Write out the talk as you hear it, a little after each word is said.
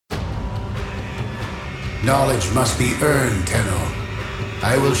Knowledge must be earned, Tenno.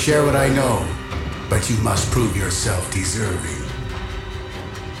 I will share what I know, but you must prove yourself deserving.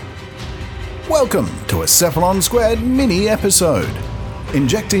 Welcome to a Cephalon Squared mini-episode,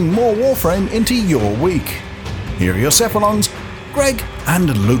 injecting more Warframe into your week. Here are your Cephalons, Greg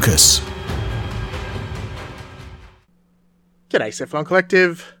and Lucas. G'day Cephalon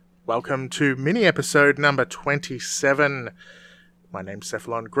Collective, welcome to mini-episode number 27. My name's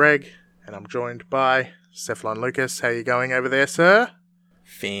Cephalon Greg, and I'm joined by Cephalon Lucas. How are you going over there, sir?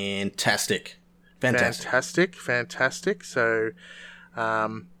 Fantastic. So,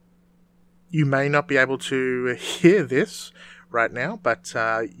 you may not be able to hear this right now, but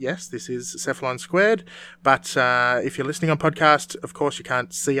yes, this is Cephalon Squared. But if you're listening on podcast, of course you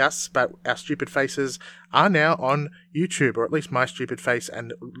can't see us, but our stupid faces are now on YouTube, or at least my stupid face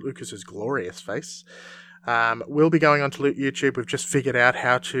and Lucas's glorious face. We'll be going on to YouTube. We've just figured out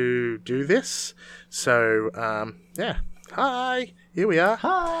how to do this. So, yeah. Hi. Here we are.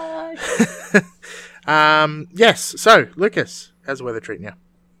 Hi. Yes. So, Lucas, how's the weather treating you?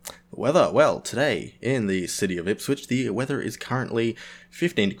 Weather. Well, today in the city of Ipswich, the weather is currently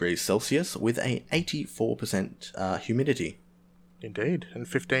 15 degrees Celsius with a 84% humidity. Indeed. And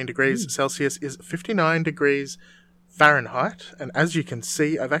 15 degrees Celsius is 59 degrees Fahrenheit. And as you can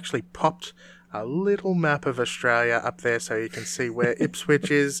see, I've actually popped a little map of Australia up there so you can see where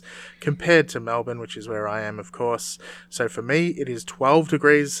Ipswich is compared to Melbourne, which is where I am, of course. So for me, it is 12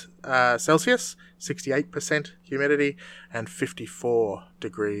 degrees Celsius, 68% humidity, and 54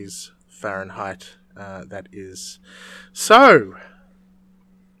 degrees Fahrenheit. That is. So,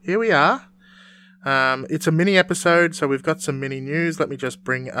 here we are. It's a mini episode, so we've got some mini news. Let me just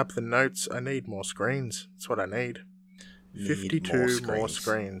bring up the notes. I need more screens. That's what I need. 52 more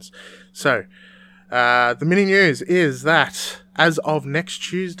screens. So, the mini news is that as of next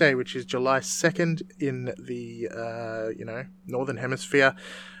Tuesday, which is July 2nd in the, Northern Hemisphere,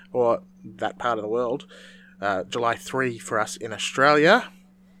 or that part of the world, July 3 for us in Australia,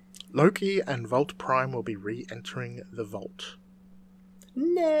 Loki and Vault Prime will be re-entering the Vault.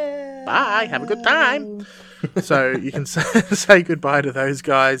 No. Bye, have a good time. So you can say goodbye to those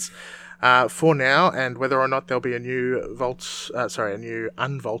guys. For now, and whether or not there'll be a new a new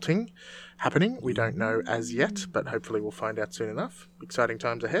unvaulting happening, we don't know as yet, but hopefully we'll find out soon enough. Exciting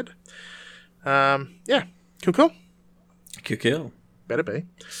times ahead. Yeah, cool. Cool. Better be.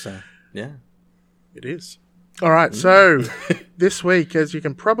 So, yeah. It is. All right, so this week, as you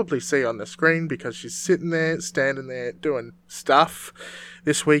can probably see on the screen, because she's sitting there, standing there, doing stuff,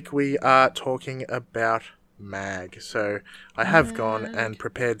 this week we are talking about Mag. So I have gone and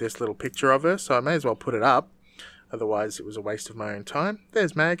prepared this little picture of her, so I may as well put it up. Otherwise, it was a waste of my own time.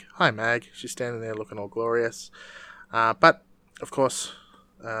 There's Mag. Hi, Mag. She's standing there looking all glorious. But, of course,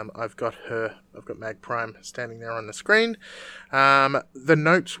 I've got Mag Prime standing there on the screen. The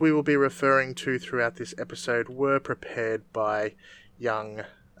notes we will be referring to throughout this episode were prepared by young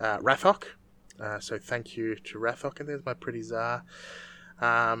Rathok. So thank you to Rathok. And there's my pretty Tsar.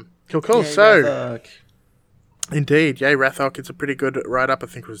 Cool. Yay, so... Rathok. Indeed, yay Rathok. It's a pretty good write-up. I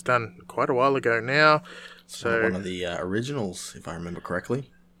think it was done quite a while ago now. So one of the originals, if I remember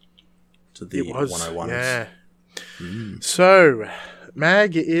correctly. To the it was, 101s. Yeah. So,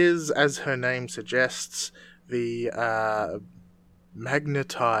 Mag is, as her name suggests, the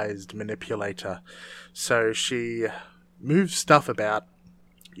magnetized manipulator. So she moves stuff about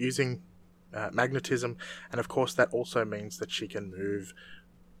using magnetism, and of course that also means that she can move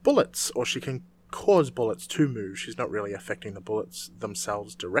bullets, or she can cause bullets to move. She's not really affecting the bullets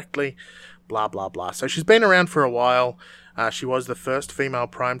themselves directly, blah blah blah. So she's been around for a while. She was the first female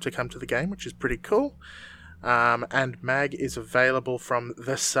Prime to come to the game, which is pretty cool. And Mag is available from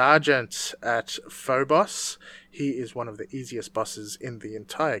the Sergeant at Phobos. He is one of the easiest bosses in the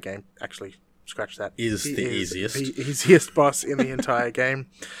entire game. Actually, scratch that. He is the easiest boss in the entire game.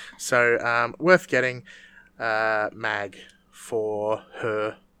 So worth getting Mag for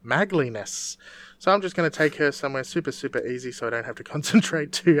her magliness. So I'm just going to take her somewhere super, super easy so I don't have to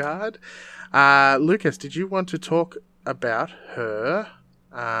concentrate too hard. Lucas, did you want to talk about her...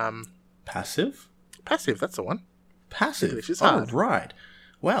 Passive? Passive, that's the one. Passive? English is hard. Oh, right.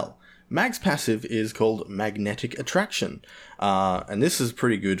 Well, Mag's passive is called Magnetic Attraction. And this is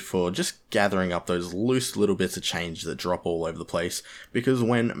pretty good for just gathering up those loose little bits of change that drop all over the place. Because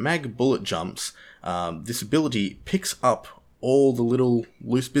when Mag bullet jumps, this ability picks up all the little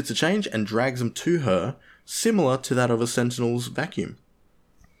loose bits of change and drags them to her, similar to that of a Sentinel's vacuum.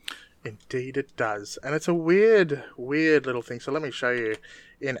 Indeed it does. And it's a weird little thing. So let me show you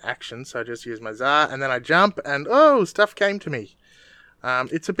in action. So I just use my Tsar, and then I jump, and oh, stuff came to me.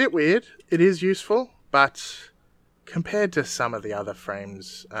 It's a bit weird. It is useful. but compared to some of the other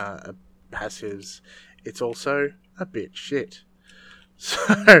frames passives, it's also a bit shit. So,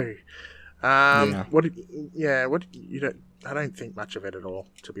 what you don't. I don't think much of it at all,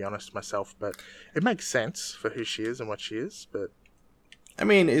 to be honest myself. But it makes sense for who she is and what she is. But I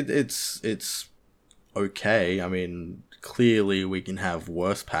mean, it's okay. I mean, clearly we can have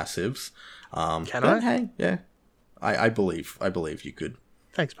worse passives. Can I? Hey, yeah, I believe you could.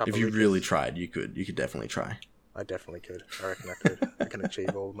 Thanks, Papa. If you Lucas. really tried, you could definitely try. I definitely could. I reckon I could. I can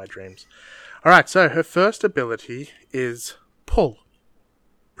achieve all of my dreams. All right. So her first ability is pull.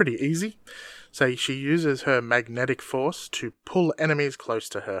 Pretty easy. So she uses her magnetic force to pull enemies close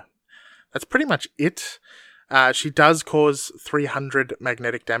to her. That's pretty much it. She does cause 300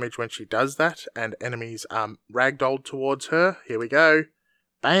 magnetic damage when she does that, and enemies are ragdolled towards her. Here we go.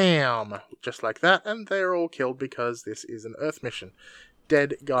 Bam! Just like that, and they're all killed because this is an Earth mission.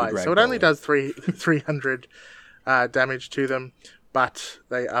 Dead guys. So it only does 300 damage to them, but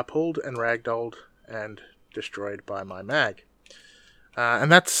they are pulled and ragdolled and destroyed by my mag.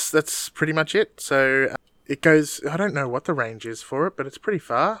 And that's pretty much it. So it goes. I don't know what the range is for it, but it's pretty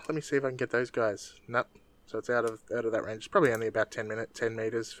far. Let me see if I can get those guys. Nope. So it's out of that range. It's probably only about 10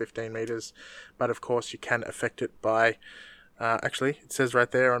 meters, 15 meters. But of course, you can affect it by. Actually, it says right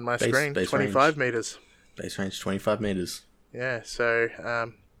there on my screen, 25 range. Meters. Base range 25 meters. Yeah. So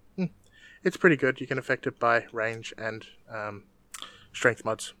it's pretty good. You can affect it by range and strength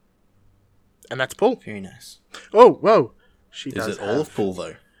mods. And that's pull. Very nice. Oh, whoa. Is it all of pull,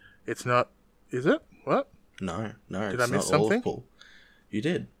 though? It's not... Is it? What? No, Did it's I miss not all something? of pull. You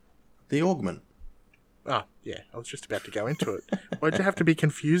did. The augment. Oh, yeah. I was just about to go into it. Why'd you have to be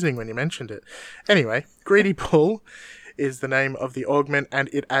confusing when you mentioned it? Anyway, Greedy Pull is the name of the augment, and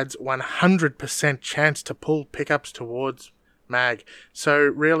it adds 100% chance to pull pickups towards Mag. So,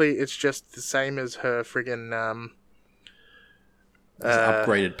 really, it's just the same as her friggin'... It's an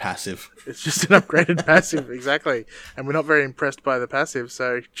upgraded passive. It's just an upgraded passive, exactly. And we're not very impressed by the passive,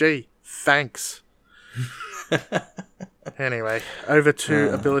 so, gee, thanks. Anyway, over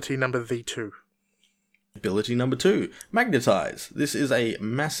to ability number V2. Ability number 2, Magnetize. This is a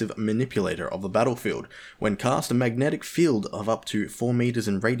massive manipulator of the battlefield. When cast, a magnetic field of up to 4 meters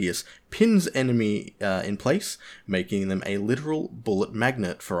in radius pins enemy in place, making them a literal bullet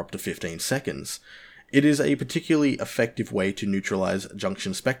magnet for up to 15 seconds. It is a particularly effective way to neutralize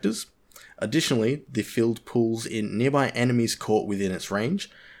junction specters. Additionally, the field pulls in nearby enemies caught within its range,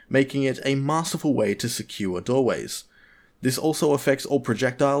 making it a masterful way to secure doorways. This also affects all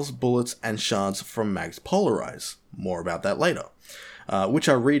projectiles, bullets, and shards from Mag's Polarize, more about that later, which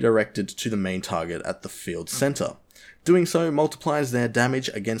are redirected to the main target at the field center. Doing so multiplies their damage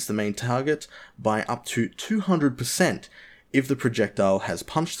against the main target by up to 200%. If the projectile has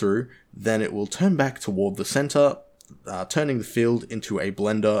punched through, then it will turn back toward the center, turning the field into a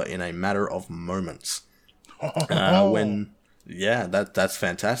blender in a matter of moments. That's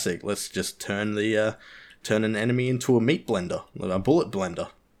fantastic. Let's just turn an enemy into a meat blender, a bullet blender.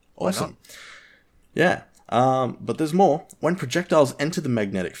 Awesome. Yeah. But there's more. When projectiles enter the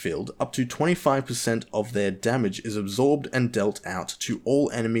magnetic field, up to 25% of their damage is absorbed and dealt out to all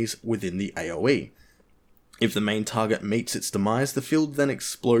enemies within the AoE. If the main target meets its demise, the field then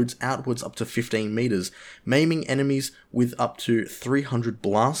explodes outwards up to 15 meters, maiming enemies with up to 300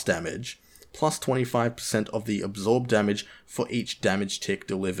 blast damage, plus 25% of the absorbed damage for each damage tick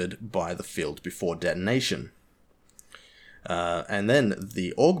delivered by the field before detonation. And then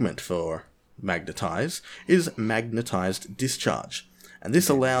the augment for Magnetize is Magnetized Discharge, and this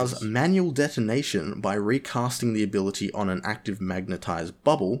allows manual detonation by recasting the ability on an active magnetized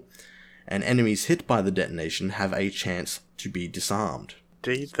bubble, and enemies hit by the detonation have a chance to be disarmed.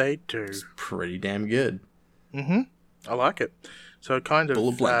 Indeed they do. It's pretty damn good. Mm-hmm. I like it. So it kind of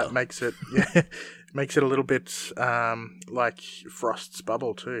makes it makes it a little bit like Frost's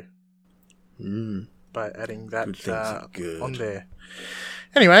bubble too. By adding that on there.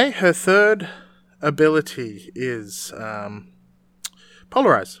 Anyway, her third ability is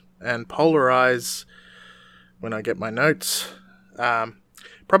Polarize. And Polarize, when I get my notes,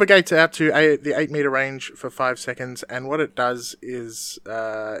 propagates out to the 8 meter range for 5 seconds, and what it does is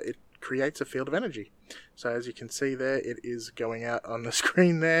it creates a field of energy. So as you can see there, it is going out on the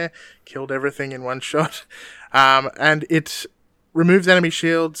screen there, killed everything in one shot, and it removes enemy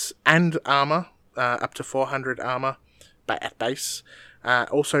shields and armor, up to 400 armor at base,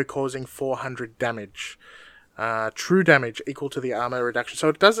 also causing 400 damage. True damage equal to the armor reduction. So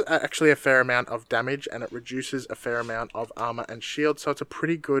it does actually a fair amount of damage, and it reduces a fair amount of armor and shield. So it's a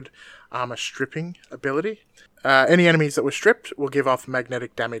pretty good armor stripping ability. Any enemies that were stripped will give off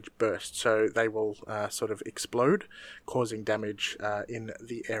magnetic damage burst, so they will sort of explode, causing damage in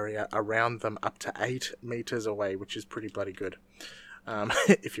the area around them up to 8 meters away, which is pretty bloody good,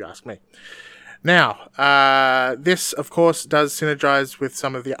 if you ask me. Now, this, of course, does synergize with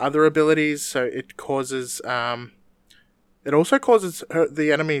some of the other abilities, so it causes... It also causes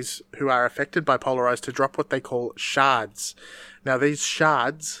the enemies who are affected by Polarize to drop what they call shards. Now, these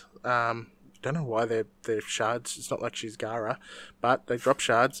shards, don't know why they're shards. It's not like she's Gara, but they drop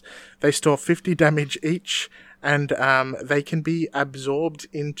shards. They store 50 damage each, and they can be absorbed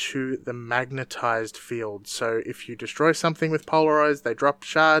into the magnetized field. So if you destroy something with Polarize, they drop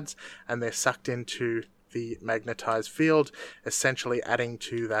shards, and they're sucked into the magnetized field, essentially adding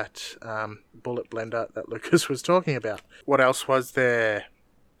to that bullet blender that Lucas was talking about. What else was there?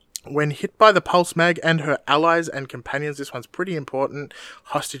 When hit by the Pulse Mag and her allies and companions, this one's pretty important.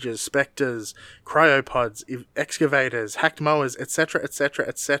 Hostages, Spectres, Cryopods, Excavators, Hacked Mowers, etc., etc.,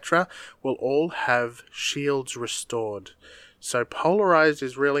 etc. will all have shields restored. So Polarized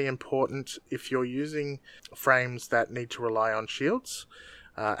is really important if you're using frames that need to rely on shields.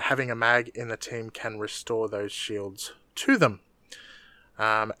 Having a mag in the team can restore those shields to them.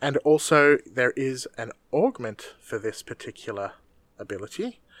 And also, there is an augment for this particular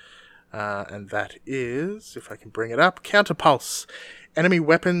ability. And that is, if I can bring it up, Counterpulse. Enemy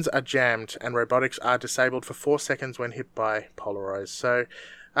weapons are jammed and robotics are disabled for 4 seconds when hit by Polarize. So,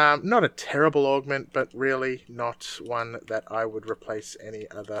 not a terrible augment, but really not one that I would replace any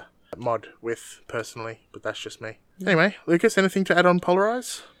other mod with, personally, but that's just me. Anyway, Lucas, anything to add on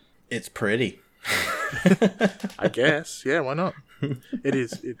Polarize? It's pretty. I guess. Yeah, why not? It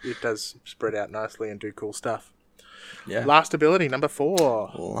is. It does spread out nicely and do cool stuff. Yeah. Last ability, number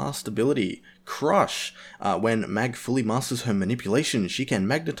 4. Last ability, Crush. When Mag fully masters her manipulation, she can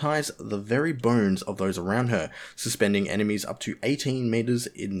magnetize the very bones of those around her, suspending enemies up to 18 meters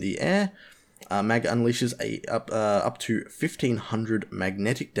in the air. Mag unleashes up to 1500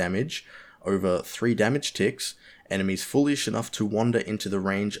 magnetic damage over 3 damage ticks. Enemies foolish enough to wander into the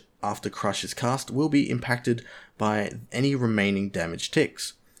range after Crush is cast will be impacted by any remaining damage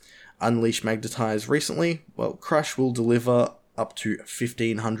ticks. Unleash Magnetize recently, well, Crush will deliver up to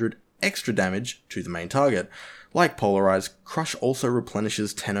 1500 extra damage to the main target. Like Polarize, Crush also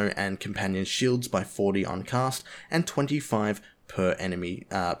replenishes Tenno and Companion shields by 40 on cast and 25 per enemy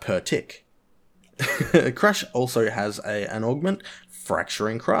per tick. Crush also has an augment,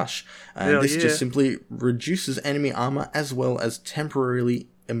 Fracturing Crush. This just simply reduces enemy armor as well as temporarily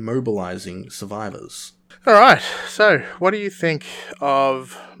immobilizing survivors. Alright, so what do you think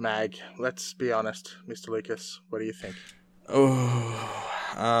of Mag? Let's be honest, Mr. Lucas. What do you think?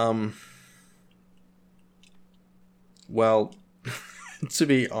 Well, to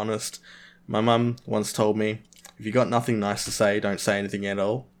be honest, my mum once told me, if you got nothing nice to say, don't say anything at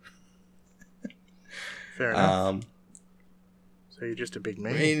all. Fair enough. So you're just a big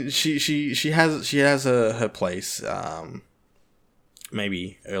man. I mean, she has her place.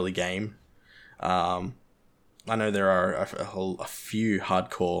 Maybe early game. I know there are a few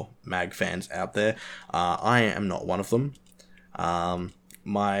hardcore Mag fans out there. I am not one of them.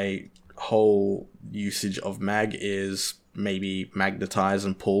 My whole usage of Mag is maybe magnetize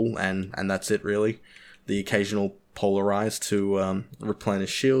and pull, and that's it really. The occasional polarize to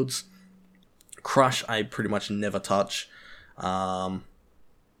replenish shields. Crush I pretty much never touch. Yeah,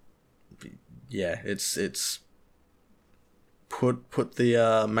 it's put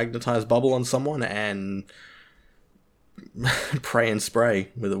the magnetized bubble on someone and pray and spray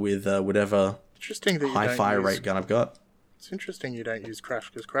with whatever high fire rate gun I've got. It's interesting you don't use Crush,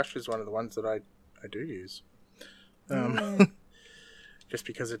 because Crush is one of the ones that I do use. Just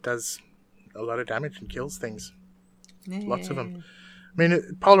because it does a lot of damage and kills things. Lots of them. I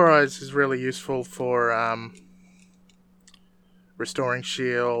mean, Polarize is really useful for restoring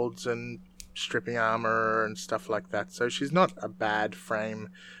shields and stripping armor and stuff like that. So she's not a bad frame,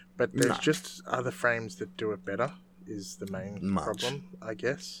 but there's just other frames that do it better, is the main problem, I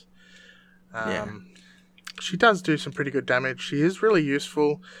guess. She does do some pretty good damage. She is really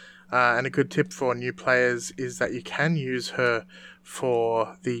useful, and a good tip for new players is that you can use her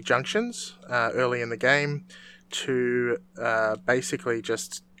for the junctions early in the game to basically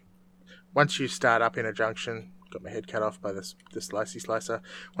just, once you start up in a junction, got my head cut off by this slicey slicer.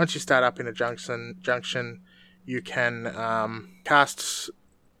 Once you start up in a junction, you can cast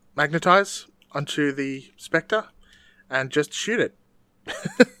Magnetize onto the Spectre and just shoot it.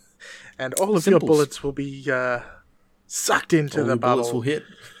 And all of your bullets will be sucked into the bubble. Bullets will hit.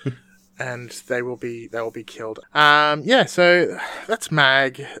 And they will be killed. So that's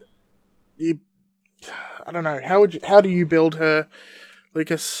Mag. I don't know. How do you build her,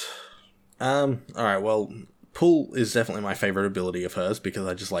 Lucas? Alright, well, pull is definitely my favorite ability of hers because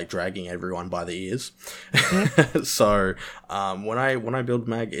I just like dragging everyone by the ears. So, when I build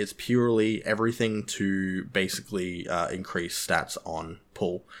Mag, it's purely everything to basically increase stats on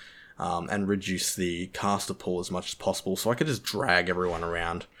pull, and reduce the caster pull as much as possible, so I could just drag everyone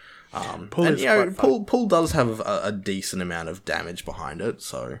around. Pull and is you know, quite fun. pull does have a decent amount of damage behind it,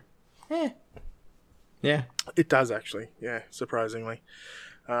 so yeah. It does actually, yeah, surprisingly.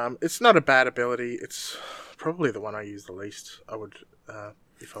 It's not a bad ability. It's probably the one I use the least, I would,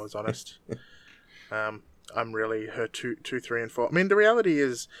 if I was honest. I'm really her 2, 3, and 4. I mean, the reality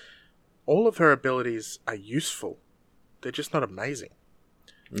is, all of her abilities are useful. They're just not amazing.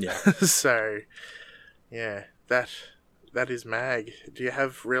 Yeah. So, yeah, that is Mag. Do you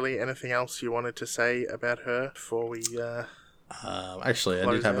have really anything else you wanted to say about her before we... Actually, I did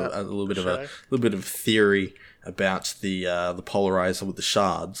close have out a little bit the of a show? little bit of theory about the polarizer with the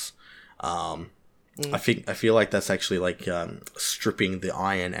shards. I feel like that's actually like stripping the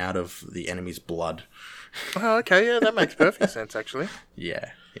iron out of the enemy's blood. Oh, okay, yeah, that makes perfect sense, actually.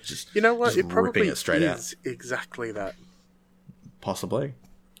 Yeah, it's just You know what? just It probably ripping it straight out. is exactly that. Possibly.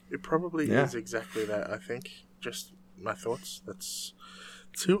 It probably Yeah. is exactly that, I think. Just my thoughts. That's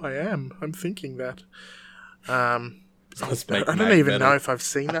who I am. I'm thinking that. Let's I make don't Mag even better. know if I've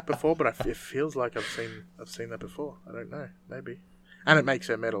seen that before, but it feels like I've seen that before. I don't know. Maybe. And it makes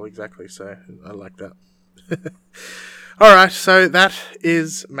her metal, exactly, so I like that. Alright, so that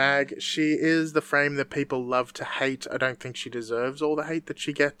is Mag. She is the frame that people love to hate. I don't think she deserves all the hate that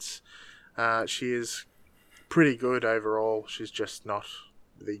she gets. She is pretty good overall. She's just not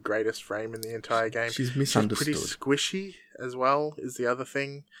the greatest frame in the entire game. She's She's misunderstood. pretty squishy as well, is the other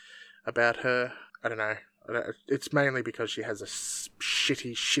thing about her. I don't know. It's mainly because she has a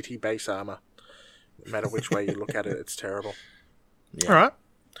shitty base armor. No matter which way you look at it, it's terrible. Yeah. Alright.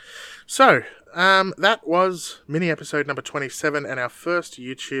 So, that was mini episode number 27 and our first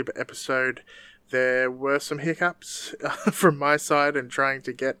YouTube episode. There were some hiccups from my side in trying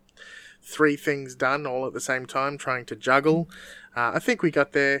to get 3 things done all at the same time, trying to juggle. I think we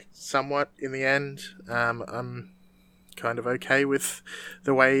got there somewhat in the end. I'm kind of okay with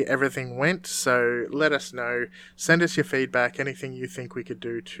the way everything went, so let us know. Send us your feedback, anything you think we could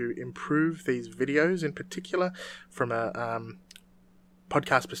do to improve these videos in particular. From a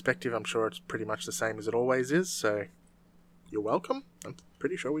podcast perspective, I'm sure it's pretty much the same as it always is, so you're welcome. I'm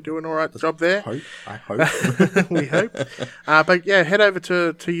pretty sure we do an alright job there. I hope. We hope. But yeah, head over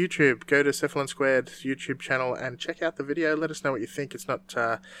to YouTube. Go to Cephalon Squared's YouTube channel and check out the video. Let us know what you think. It's not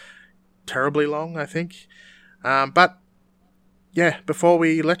terribly long, I think. But yeah, before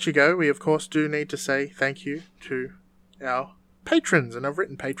we let you go, we of course do need to say thank you to our patrons. And I've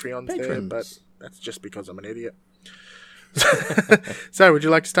written Patreons there, but that's just because I'm an idiot. So, would you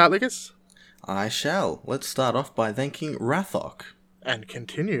like to start, Lucas? I shall. Let's start off by thanking Rathok. And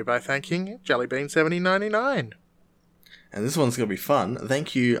continue by thanking Jellybean7099. And this one's going to be fun.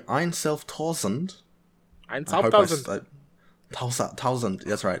 Thank you, Einself1000. Einself1000. 1000,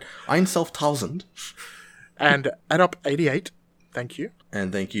 that's right. Einself1000. And Adop88. Thank you.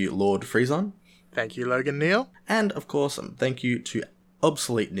 And thank you, Lord Frezon. Thank you, Logan Neal. And, of course, thank you to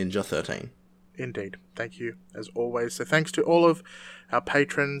Obsolete Ninja 13. Indeed. Thank you, as always. So thanks to all of our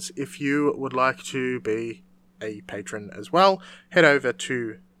patrons. If you would like to be a patron as well, head over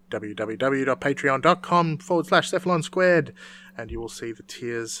to www.patreon.com/Cephalon Squared, and you will see the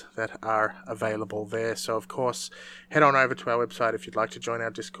tiers that are available there. So, of course, head on over to our website if you'd like to join our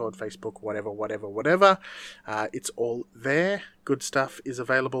Discord, Facebook, whatever. It's all there. Good stuff is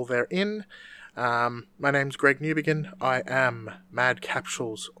available therein. My name's Greg Newbegin. I am Mad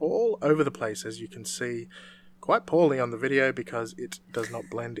Capsules all over the place, as you can see quite poorly on the video because it does not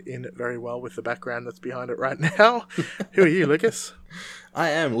blend in very well with the background that's behind it right now. Who are you, Lucas? I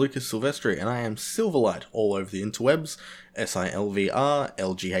am Lucas Silvestri, and I am Silverlight all over the interwebs.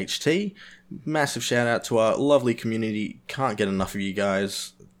 SILVRLGHT. Massive shout out to our lovely community. Can't get enough of you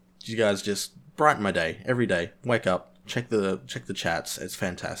guys. You guys just brighten my day every day. Wake up, check the chats. It's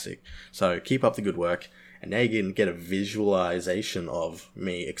fantastic. So keep up the good work. And now you can get a visualization of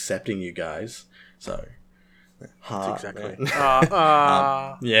me accepting you guys. So Exactly. man.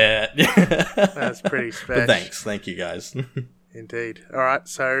 Yeah. That's pretty special. But thanks. Thank you guys. Indeed. All right,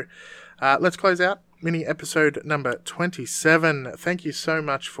 so let's close out mini episode number 27. Thank you so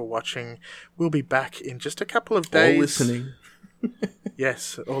much for watching. We'll be back in just a couple of days. Or listening.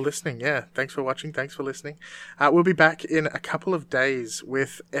 Yes, or listening. Yeah, thanks for watching. Thanks for listening. We'll be back in a couple of days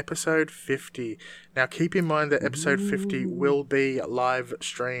with episode 50. Now, keep in mind that episode 50 will be live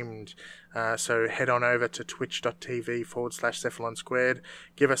streamed. So head on over to twitch.tv/Cephalon Squared.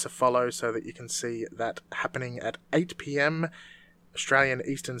 Give us a follow so that you can see that happening at 8 p.m. Australian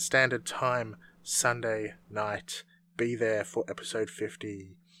Eastern Standard Time, Sunday night. Be there for episode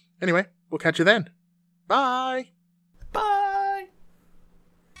 50. Anyway, we'll catch you then. Bye! Bye!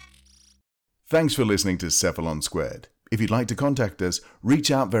 Thanks for listening to Cephalon Squared. If you'd like to contact us,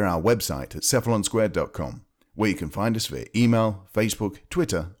 reach out via our website at cephalonsquared.com, where you can find us via email, Facebook,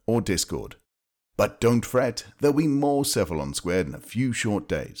 Twitter, or Discord. But don't fret, there'll be more Cephalon Squared in a few short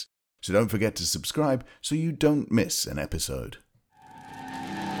days, so don't forget to subscribe so you don't miss an episode.